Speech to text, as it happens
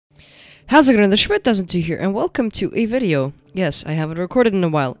How's it going? The Schmidt1002 here, and welcome to a video. Yes, I haven't recorded in a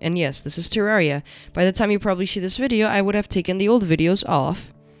while, and yes, this is Terraria. By the time you probably see this video, I would have taken the old videos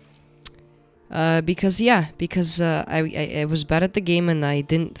off. Because I was bad at the game and I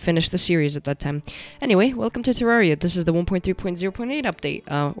didn't finish the series at that time. Anyway, welcome to Terraria. This is the 1.3.0.8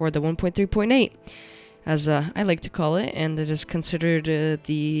 update, or the 1.3.8, as I like to call it, and it is considered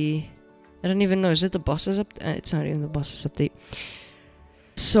the... I don't even know, is it the bosses update? It's not even the bosses update.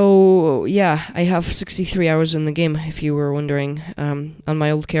 So, yeah, I have 63 hours in the game, if you were wondering, on my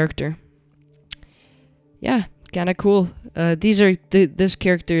old character. Yeah, kinda cool. This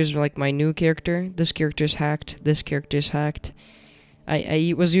character is like my new character. This character's hacked. This character's hacked.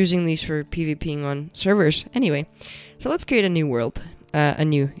 I was using these for PvPing on servers. Anyway, so let's create a new world. A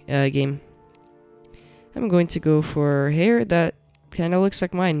new game. I'm going to go for hair that kinda looks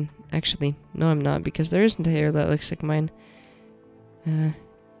like mine. Actually, no I'm not, because there isn't hair that looks like mine.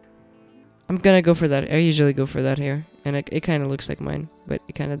 I'm gonna go for that. I usually go for that hair, and it kind of looks like mine, but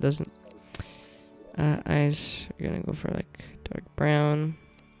it kind of doesn't. Eyes, we're gonna go for like dark brown.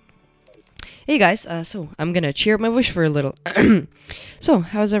 Hey guys, so I'm gonna cheer up my voice for a little. So,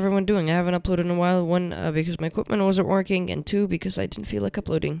 how's everyone doing? I haven't uploaded in a while. One, because my equipment wasn't working, and two, because I didn't feel like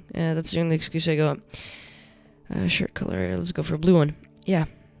uploading. That's the only excuse I got. Shirt color, let's go for a blue one. Yeah.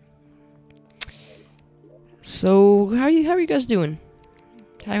 So, how are you guys doing?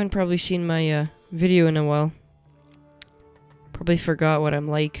 I haven't probably seen my video in a while. Probably forgot what I'm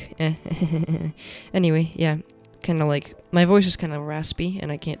like. Anyway, yeah, kind of like my voice is kind of raspy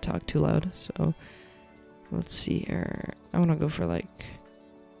and I can't talk too loud. So let's see here. I want to go for like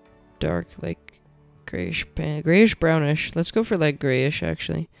dark, like grayish brownish. Let's go for like grayish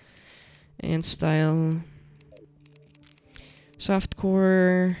actually. And style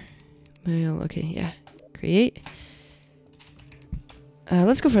softcore male. Okay, yeah. Create.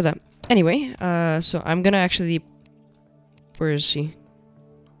 Let's go for that. Anyway, so I'm gonna actually... Where is he?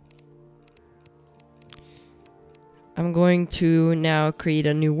 I'm going to now create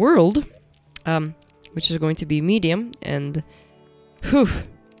a new world, which is going to be medium, and... Whew!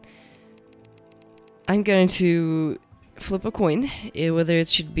 I'm going to flip a coin, whether it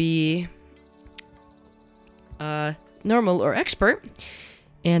should be... normal or expert.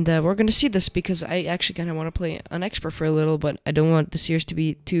 And we're going to see this because I actually kind of want to play an expert for a little, but I don't want the series to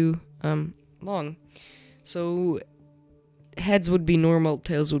be too long. So heads would be normal,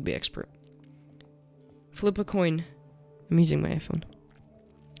 tails would be expert. Flip a coin. I'm using my iPhone.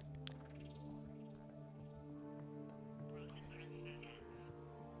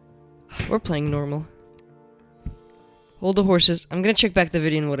 We're playing normal. Hold the horses. I'm going to check back the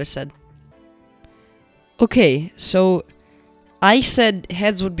video and what I said. Okay, so... I said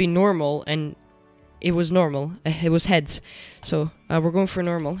heads would be normal, and it was normal. It was heads. So, we're going for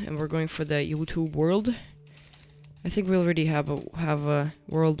normal, and we're going for the YouTube world. I think we already have a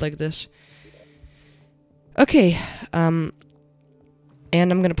world like this. Okay, and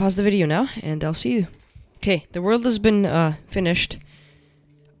I'm gonna pause the video now, and I'll see you. Okay, the world has been, finished.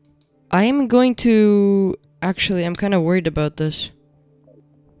 I am going to... Actually, I'm kind of worried about this.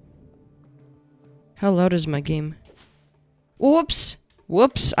 How loud is my game? Whoops!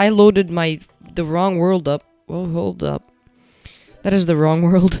 Whoops! I loaded the wrong world up. Whoa, hold up. That is the wrong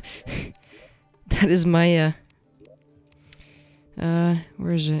world. That is my,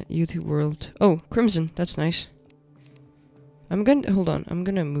 where is it? YouTube world. Oh, Crimson. That's nice. Hold on. I'm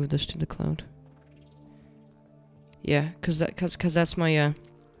gonna move this to the cloud. Yeah, cause that's my,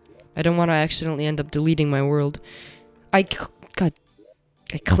 I don't want to accidentally end up deleting my world. I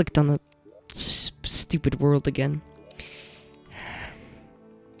clicked on the stupid world again.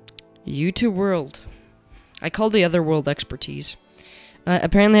 YouTube world. I call the other world expertise.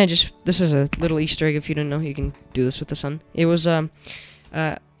 Apparently this is a little Easter egg if you didn't know, you can do this with the sun. It was,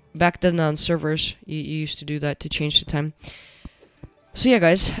 back then on servers, you used to do that to change the time. So yeah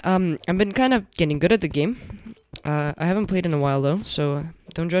guys, I've been kind of getting good at the game. I haven't played in a while though, so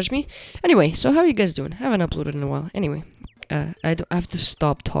don't judge me. Anyway, so how are you guys doing? I haven't uploaded in a while. Anyway, I have to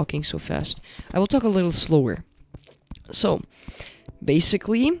stop talking so fast. I will talk a little slower. So,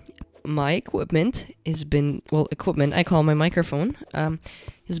 basically... my equipment has been, well, I call my microphone,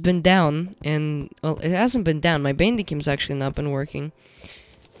 has been down, and, well, it hasn't been down, my Bandicam's actually not been working,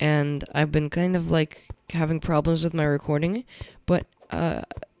 and I've been kind of, like, having problems with my recording, but,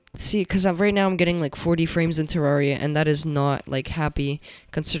 see, because right now I'm getting, like, 40 frames in Terraria, and that is not, like, happy,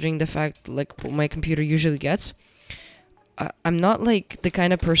 considering the fact, like, what my computer usually gets. I'm not, like, the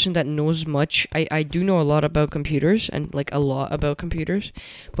kind of person that knows much. I do know a lot about computers, and, like, a lot about computers,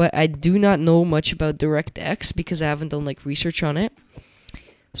 but I do not know much about DirectX, because I haven't done, like, research on it.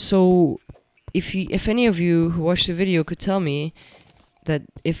 So if any of you who watched the video could tell me that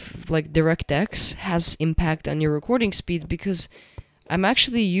if like DirectX has impact on your recording speed, because I'm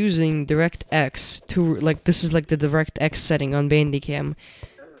actually using DirectX to like, this is like the DirectX setting on Bandicam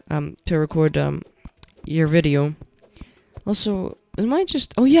to record your video. Also, am I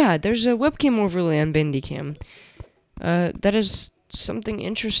just, oh yeah, there's a webcam overlay on Bandicam. That is something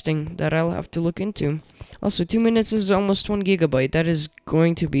interesting that I'll have to look into. Also, 2 minutes is almost 1 gigabyte. That is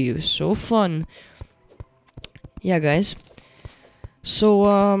going to be so fun. Yeah, guys. So,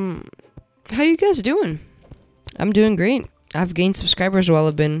 how you guys doing? I'm doing great. I've gained subscribers while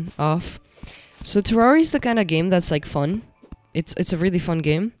I've been off. So, Terraria is the kind of game that's, like, fun. It's a really fun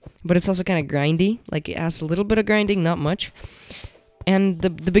game, but it's also kind of grindy. Like, it has a little bit of grinding, not much. And the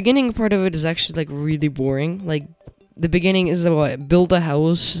beginning part of it is actually, like, really boring. Like, the beginning is what? Build a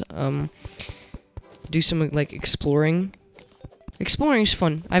house, do some, like, exploring. Exploring is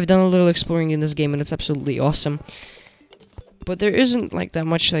fun. I've done a little exploring in this game, and it's absolutely awesome. But there isn't, like, that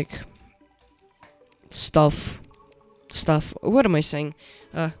much, like, stuff. What am I saying?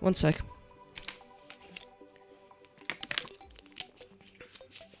 One sec.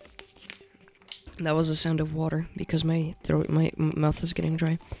 That was the sound of water, because my mouth is getting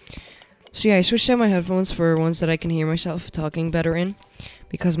dry. So yeah, I switched out my headphones for ones that I can hear myself talking better in,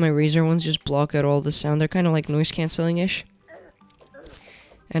 because my Razer ones just block out all the sound. They're kind of like noise cancelling-ish.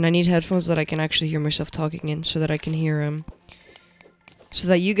 And I need headphones that I can actually hear myself talking in, so that I can hear, so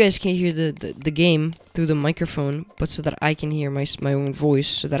that you guys can hear the game through the microphone, but so that I can hear my own voice,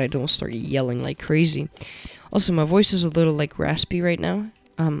 so that I don't start yelling like crazy. Also, my voice is a little, like, raspy right now.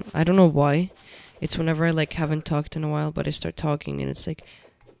 I don't know why. It's whenever I, like, haven't talked in a while, but I start talking, and it's like...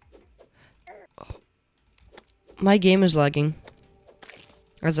 Oh. My game is lagging.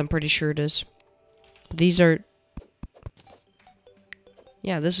 As I'm pretty sure it is. These are...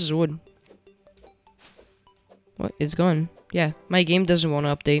 Yeah, this is wood. What? It's gone. Yeah, my game doesn't want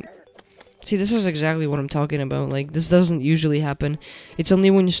to update. See, this is exactly what I'm talking about. Like, this doesn't usually happen. It's only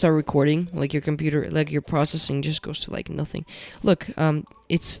when you start recording, like, your computer, like, your processing just goes to, like, nothing. Look,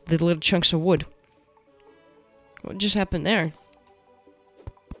 it's the little chunks of wood. What just happened there?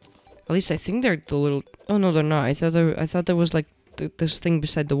 At least I think they're the little... Oh, no, they're not. I thought there was, like, this thing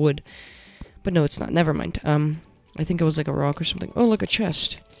beside the wood. But no, it's not. Never mind. I think it was, like, a rock or something. Oh, look, a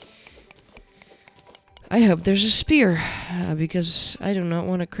chest. I hope there's a spear, because I do not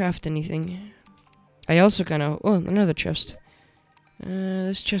want to craft anything. I also kind of... Oh, another chest.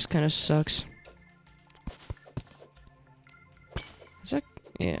 This chest kind of sucks. Is that...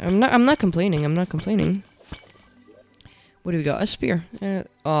 Yeah, I'm not complaining. I'm not complaining. What do we got? A spear.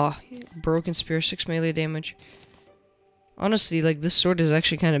 Broken spear, 6 melee damage. Honestly, like, this sword is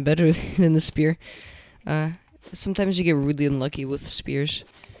actually kind of better than the spear. Sometimes you get really unlucky with spears.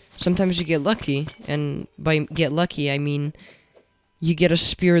 Sometimes you get lucky, and by get lucky, I mean you get a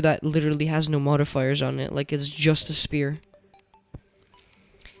spear that literally has no modifiers on it, like it's just a spear.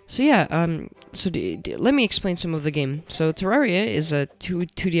 So yeah, let me explain some of the game. So Terraria is a 2D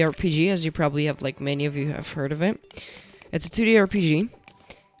RPG, as you probably have, like, many of you have heard of it. It's a 2D RPG.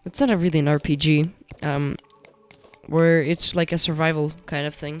 It's not really an RPG, where it's like a survival kind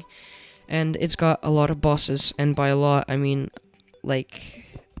of thing, and it's got a lot of bosses, and by a lot, I mean, like...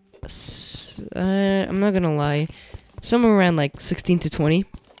 I'm not gonna lie, somewhere around like 16 to 20,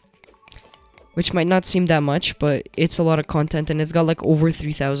 which might not seem that much, but it's a lot of content, and it's got like over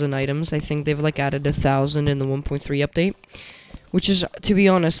 3,000 items. I think they've like added 1,000 in the 1.3 update, which is, to be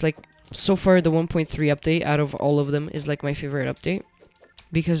honest, like, so far the 1.3 update out of all of them is like my favorite update,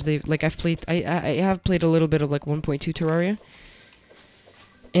 because they've, like, I have played a little bit of like 1.2 Terraria,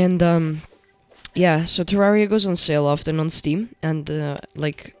 and yeah, so Terraria goes on sale often on Steam, and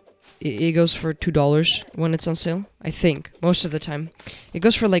like, it goes for $2 when it's on sale. I think most of the time, it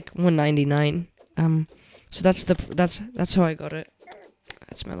goes for like $1.99. So that's how I got it.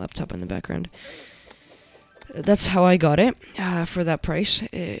 That's my laptop in the background. That's how I got it for that price.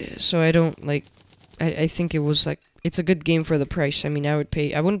 So I don't like. I think it was like, it's a good game for the price. I mean, I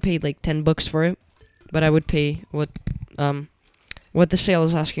wouldn't pay like $10 for it, but I would pay what the sale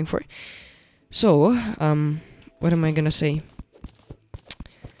is asking for. So what am I gonna say?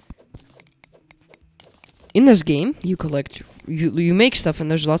 In this game, you collect, you make stuff, and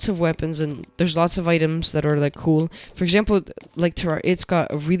there's lots of weapons, and there's lots of items that are, like, cool. For example, like, it's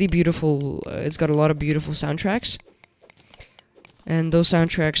got a really beautiful, it's got a lot of beautiful soundtracks. And those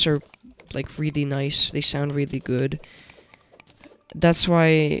soundtracks are, like, really nice. They sound really good. That's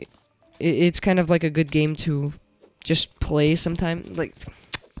why it's kind of like a good game to just play sometime. Like,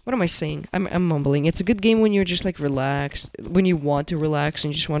 What am I saying? I'm mumbling. It's a good game when you're just like relaxed, when you want to relax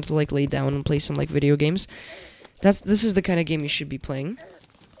and you just want to like lay down and play some like video games. This is the kind of game you should be playing.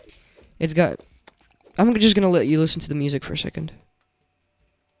 It's got. I'm just gonna let you listen to the music for a second.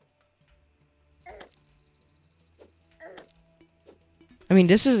 I mean,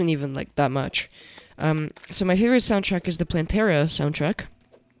 this isn't even like that much. So my favorite soundtrack is the Terraria soundtrack,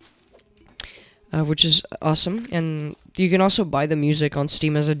 which is awesome, and you can also buy the music on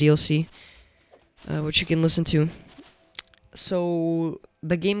Steam as a DLC, which you can listen to. So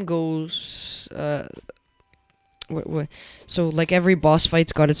the game goes, so like every boss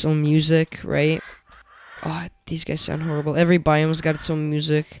fight's got its own music, right? Oh, these guys sound horrible. Every biome's got its own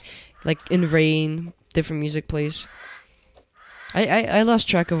music, like in rain, different music plays. I lost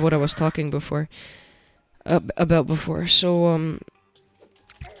track of what I was talking before. About before. So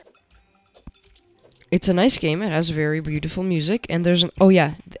it's a nice game. It has very beautiful music, and there's an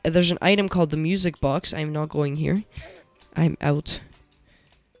there's an item called the music box. I'm not going here. I'm out.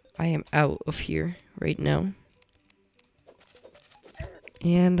 I am out of here right now.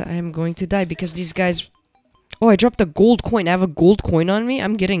 And I'm going to die because these guys. Oh, I dropped a gold coin. I have a gold coin on me.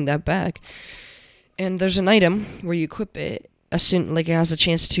 I'm getting that back. And there's an item where you equip it. Like it has a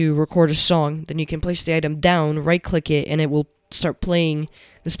chance to record a song. Then you can place the item down, right-click it, and it will start playing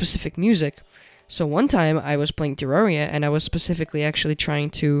the specific music. So one time I was playing Terraria, and I was specifically actually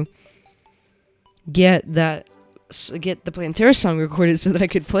trying to get the Terraria song recorded so that I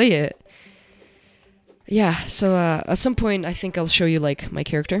could play it. Yeah. So at some point I think I'll show you like my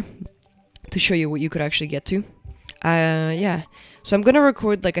character to show you what you could actually get to. Yeah. So I'm gonna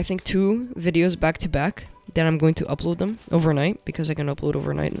record like I think 2 videos back to back. Then I'm going to upload them overnight, because I can upload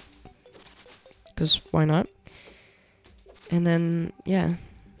overnight. Because why not? And then, yeah.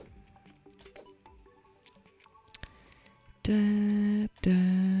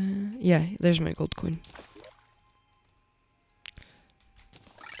 Yeah, there's my gold coin.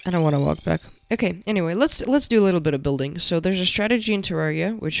 I don't want to walk back. Okay, anyway, let's do a little bit of building. So there's a strategy in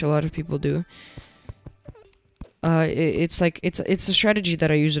Terraria, which a lot of people do. It's a strategy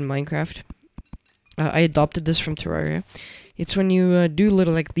that I use in Minecraft. I adopted this from Terraria. It's when you do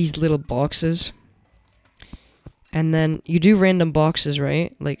these little boxes, and then you do random boxes,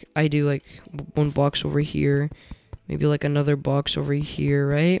 right? Like I do like one box over here, maybe like another box over here,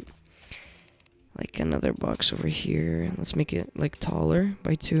 right? Like another box over here. Let's make it like taller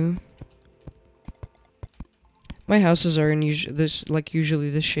by 2. My houses are in usually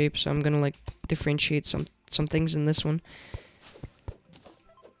this shape, so I'm gonna like differentiate some things in this one.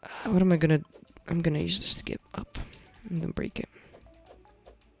 What am I gonna? I'm gonna use this to get up and then break it.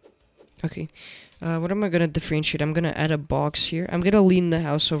 Okay. What am I gonna differentiate? I'm gonna add a box here. I'm gonna lean the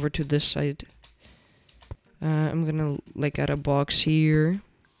house over to this side. I'm gonna like add a box here.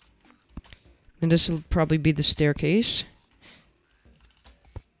 And this will probably be the staircase.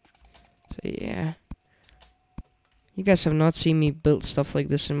 So yeah. You guys have not seen me build stuff like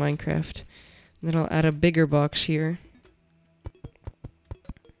this in Minecraft. Then I'll add a bigger box here.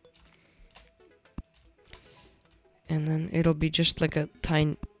 And then it'll be just like a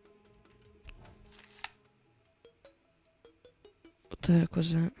tiny... What the heck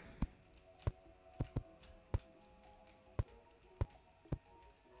was that?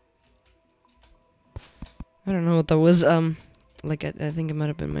 I don't know what that was. Like I think it might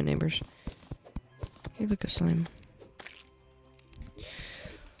have been my neighbors. Hey, look, a slime.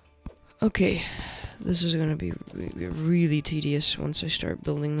 Okay, this is gonna be really tedious once I start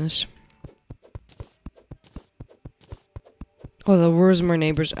building this. Oh, where's my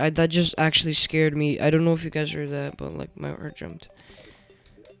neighbors? That just actually scared me. I don't know if you guys heard that, but like my heart jumped.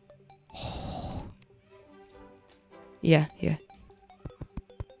 Yeah.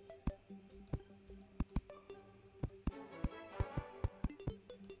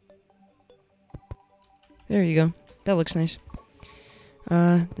 There you go. That looks nice.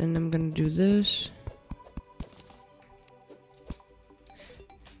 Then I'm gonna do this.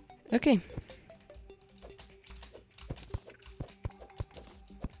 Okay.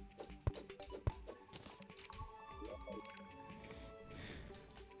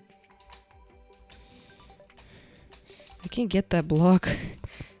 I can't get that block.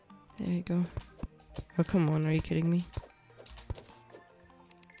 There you go. Oh, come on, are you kidding me?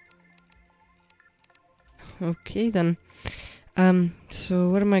 Okay, then. So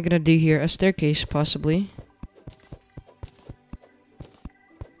what am I gonna do here? A staircase, possibly.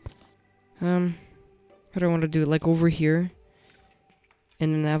 What do I want to do? Like over here,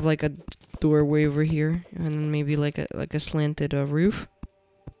 and then have like a doorway over here, and then maybe like a slanted roof.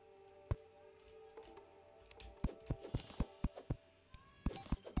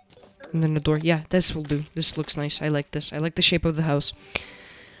 And then the door. Yeah, this will do. This looks nice. I like this. I like the shape of the house.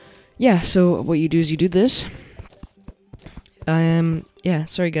 Yeah, so what you do is you do this. Yeah,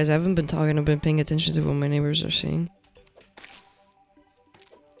 sorry guys, I haven't been talking. I've been paying attention to what my neighbors are saying.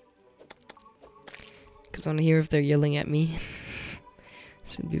 Because I want to hear if they're yelling at me.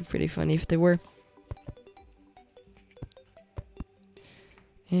 This would be pretty funny if they were.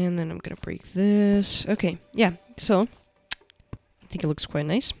 And then I'm gonna break this. Okay, yeah, so I think it looks quite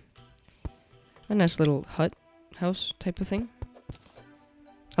nice. A nice little hut, house type of thing.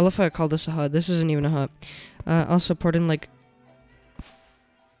 I love how I call this a hut. This isn't even a hut. Also, pardon, like...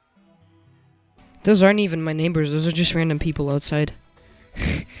 Those aren't even my neighbors. Those are just random people outside.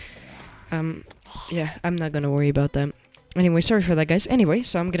 Yeah, I'm not gonna worry about that. Anyway, sorry for that, guys. Anyway,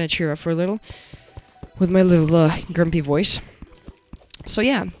 so I'm gonna cheer up for a little with my little grumpy voice. So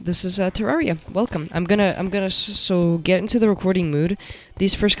yeah, this is Terraria. Welcome. I'm gonna so get into the recording mood.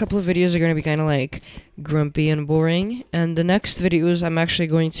 These first couple of videos are gonna be kind of like grumpy and boring, and the next videos I'm actually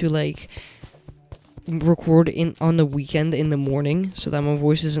going to like record on the weekend in the morning, so that my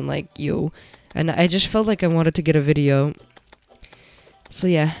voice isn't like yo. And I just felt like I wanted to get a video. So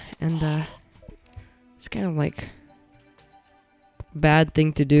yeah, and it's kind of like bad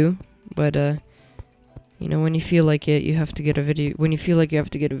thing to do, but you know, when you feel like it, you have to get a video. When you feel like you have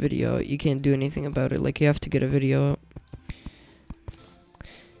to get a video, you can't do anything about it. Like, you have to get a video.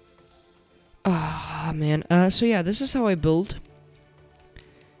 Ah, man. So yeah, this is how I build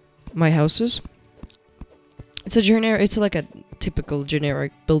my houses. It's like a typical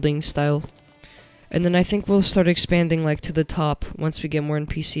generic building style. And then I think we'll start expanding like to the top once we get more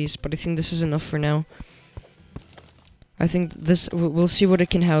NPCs, but I think this is enough for now. I think this, we'll see what it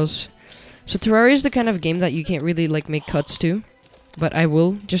can house. So Terraria is the kind of game that you can't really like make cuts to, but I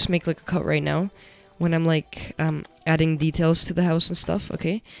will just make like a cut right now when I'm like adding details to the house and stuff,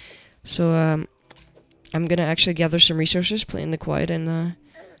 okay? So I'm gonna actually gather some resources, play in the quiet, and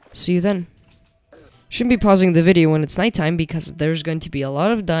see you then. Shouldn't be pausing the video when it's nighttime because there's going to be a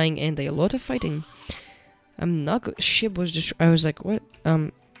lot of dying and a lot of fighting. I'm not ship was just I was like, what?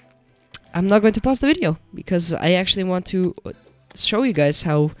 I'm not going to pause the video because I actually want to show you guys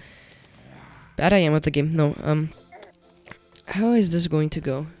how bad I am at the game. No, how is this going to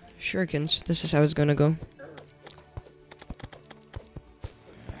go? Shurikens, this is how it's gonna go.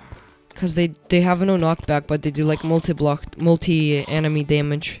 Cause they have no knockback, but they do like multi-enemy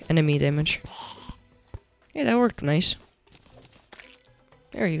damage. Yeah, that worked nice.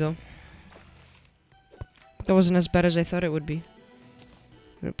 There you go. That wasn't as bad as I thought it would be.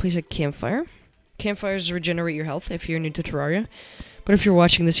 I'm gonna place a campfire. Campfires regenerate your health if you're new to Terraria. But if you're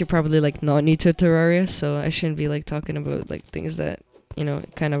watching this, you're probably like not new to Terraria, so I shouldn't be like talking about like things that, you know,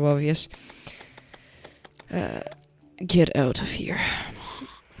 kind of obvious. Get out of here.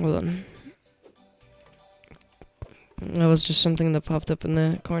 Hold on. That was just something that popped up in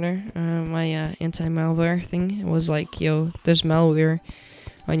the corner. My anti-malware thing was like, yo, there's malware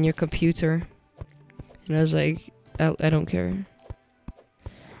on your computer. And I was like, I don't care.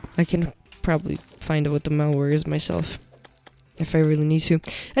 I can probably find out what the malware is myself. If I really need to.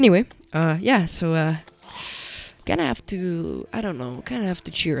 Anyway, yeah, so, gonna have to, I don't know, kinda have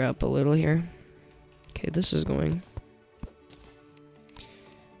to cheer up a little here. Okay, this is going.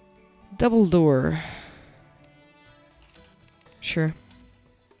 Double door. Sure.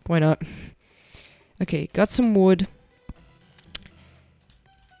 Why not? Okay, got some wood.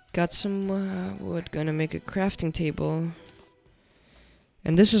 Got some wood. Gonna make a crafting table.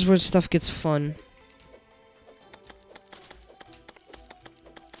 And this is where stuff gets fun.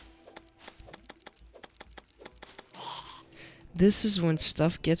 This is when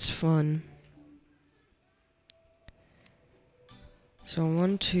stuff gets fun. So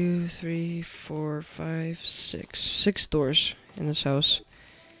 1, 2, 3, 4, 5, 6. 6 doors in this house.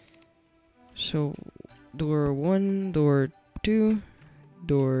 So door 1, door 2,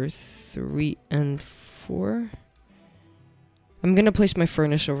 door 3 and 4. I'm gonna place my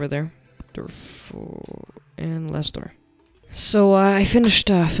furnace over there. Door 4 and last door. So I finished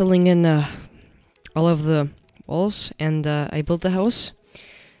filling in all of the walls, and I built the house.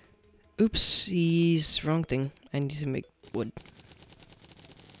 Oopsies, wrong thing. I need to make wood.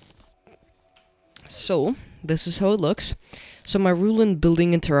 So, this is how it looks. So my rule in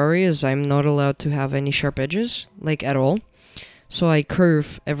building in Terraria is I'm not allowed to have any sharp edges, like at all. So I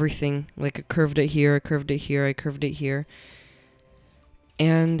curve everything, like I curved it here, I curved it here, I curved it here.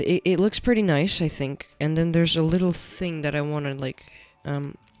 And it looks pretty nice, I think. And then there's a little thing that I want to like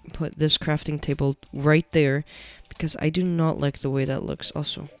put this crafting table right there, because I do not like the way that looks.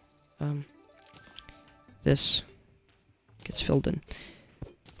 Also, this gets filled in.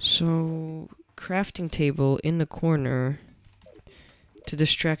 So, crafting table in the corner to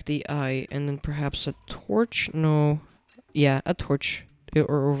distract the eye, and then perhaps a torch? No. Yeah, a torch.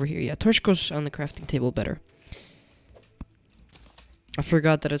 Or over here. Yeah, torch goes on the crafting table better. I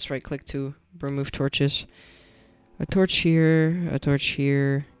forgot that it's right click to remove torches. A torch here,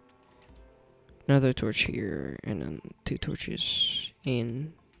 another torch here, and then 2 torches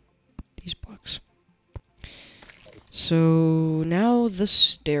in these blocks. So now the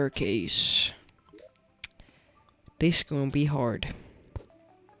staircase. This gonna be hard.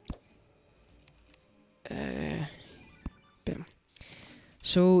 Bam.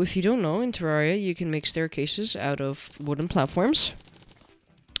 So if you don't know, in Terraria you can make staircases out of wooden platforms.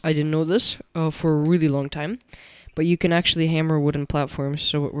 I didn't know this for a really long time, but you can actually hammer wooden platforms.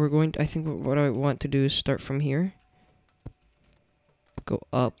 So what we're going to, I think what I want to do is start from here, go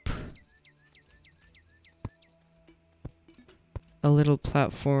up a little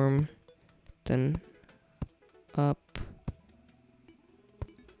platform, then up.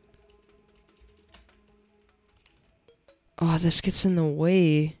 Oh, this gets in the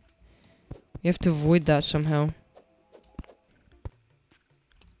way. You have to avoid that somehow.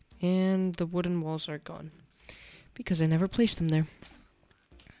 And the wooden walls are gone, because I never placed them there.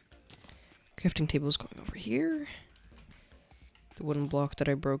 Crafting table is going over here. The wooden block that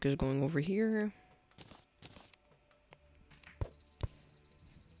I broke is going over here.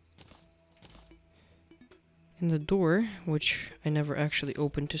 And the door, which I never actually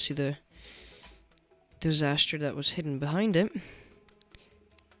opened to see the disaster that was hidden behind it.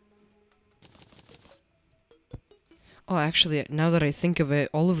 Oh, actually, now that I think of it,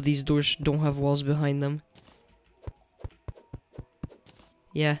 all of these doors don't have walls behind them.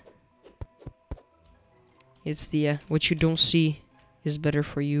 Yeah. It's the, what you don't see is better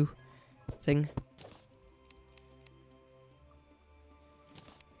for you thing.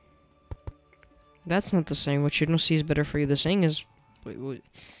 That's not the saying. What you don't see is better for you. The saying is... Wait.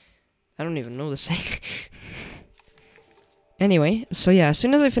 I don't even know the saying. Anyway, so yeah, as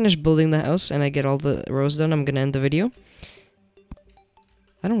soon as I finish building the house and I get all the rows done, I'm gonna end the video.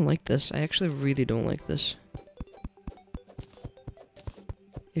 I don't like this. I actually really don't like this.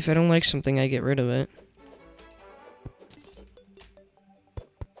 If I don't like something, I get rid of it.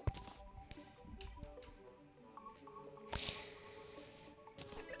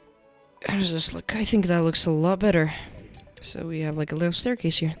 How does this look? I think that looks a lot better. So we have like a little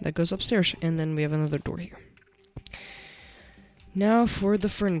staircase here that goes upstairs, and then we have another door here. Now for the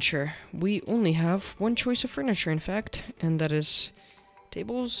furniture. We only have one choice of furniture, in fact, and that is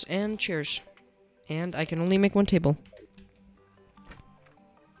tables and chairs. And I can only make one table.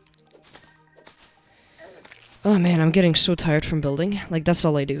 Oh man, I'm getting so tired from building. Like, that's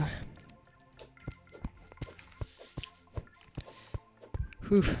all I do.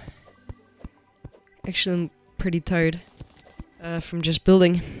 Whew. Actually, I'm pretty tired from just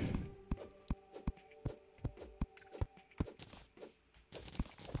building.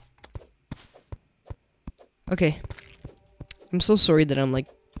 Okay. I'm so sorry that I'm like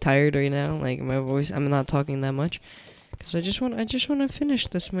tired right now. Like my voice, I'm not talking that much, cause I just want to finish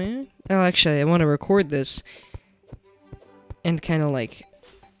this, man. Oh, actually, I want to record this and kind of like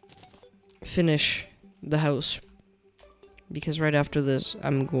finish the house, because right after this,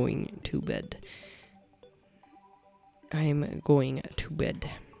 I'm going to bed. I'm going to bed.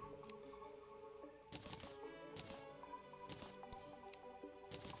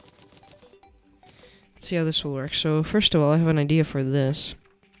 Let's see how this will work. So first of all, I have an idea for this.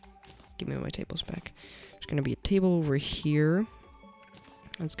 Give me my tables back. There's gonna be a table over here.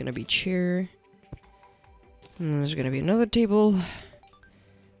 That's gonna be a chair. And then there's gonna be another table.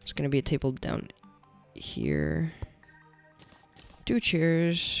 There's gonna be a table down here. 2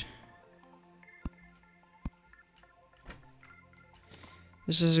 chairs.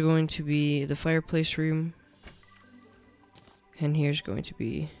 This is going to be the fireplace room. And here's going to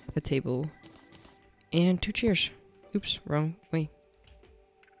be a table and 2 chairs. Oops, wrong way.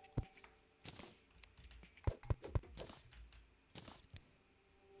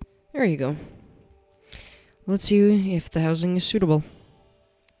 There you go. Let's see if the housing is suitable.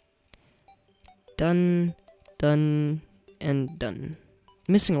 Done, done, and done.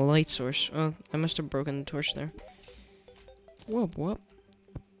 Missing a light source. Oh, I must have broken the torch there. Whoop, whoop.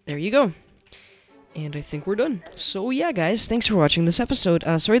 There you go. And I think we're done. So yeah, guys, thanks for watching this episode.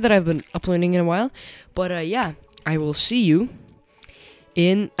 Sorry that I've been uploading in a while, but yeah, I will see you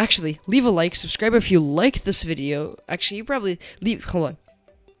in... Actually, leave a like, subscribe if you like this video. Actually, you probably... Hold on.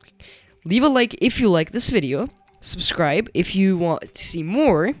 Leave a like if you like this video, subscribe if you want to see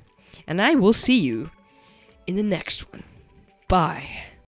more, and I will see you in the next one. Bye.